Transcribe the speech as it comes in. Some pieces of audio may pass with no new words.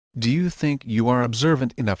Do you think you are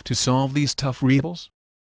observant enough to solve these tough riddles?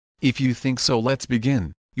 If you think so, let's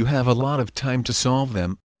begin. You have a lot of time to solve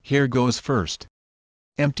them. Here goes first.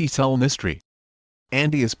 Empty cell mystery.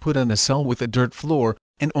 Andy is put in a cell with a dirt floor,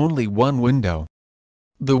 and only one window.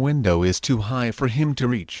 The window is too high for him to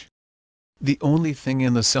reach. The only thing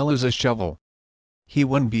in the cell is a shovel. He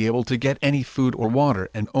won't be able to get any food or water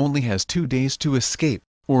and only has 2 days to escape,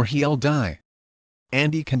 or he'll die.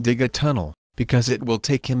 Andy can dig a tunnel, because it will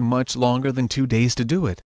take him much longer than 2 days to do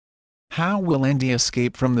it. How will Andy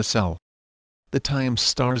escape from the cell? The time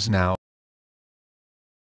starts now.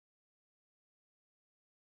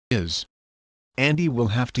 Andy will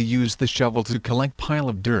have to use the shovel to collect pile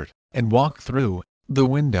of dirt, and walk through the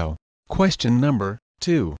window. Question number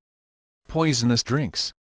 2. Poisonous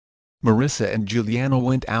drinks. Marissa and Juliana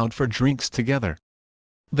went out for drinks together.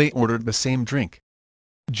 They ordered the same drink.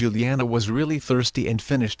 Juliana was really thirsty and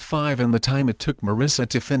finished 5 in the time it took Marissa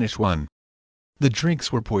to finish 1. The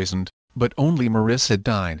drinks were poisoned, but only Marissa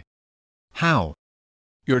died. How?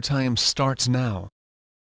 Your time starts now.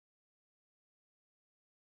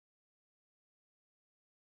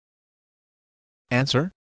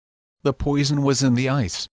 Answer? The poison was in the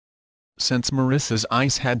ice. Since Marissa's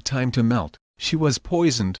ice had time to melt, she was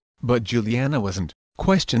poisoned, but Juliana wasn't.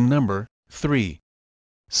 Question number 3.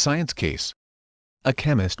 Science case. A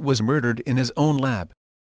chemist was murdered in his own lab.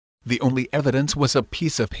 The only evidence was a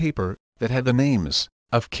piece of paper that had the names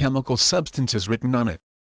of chemical substances written on it.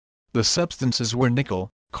 The substances were nickel,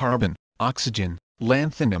 carbon, oxygen,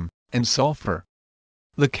 lanthanum, and sulfur.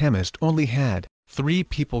 The chemist only had 3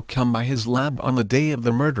 people come by his lab on the day of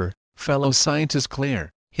the murder: fellow scientist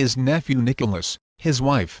Claire, his nephew Nicholas, his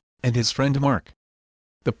wife, and his friend Mark.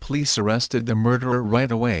 The police arrested the murderer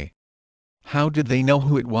right away. How did they know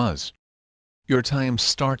who it was? Your time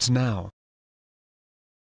starts now.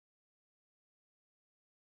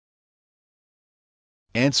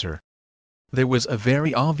 Answer. There was a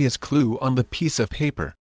very obvious clue on the piece of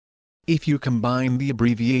paper. If you combine the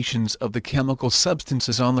abbreviations of the chemical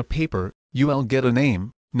substances on the paper, you'll get a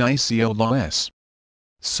name, NiCOLOS.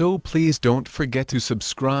 So please don't forget to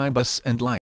subscribe us and like.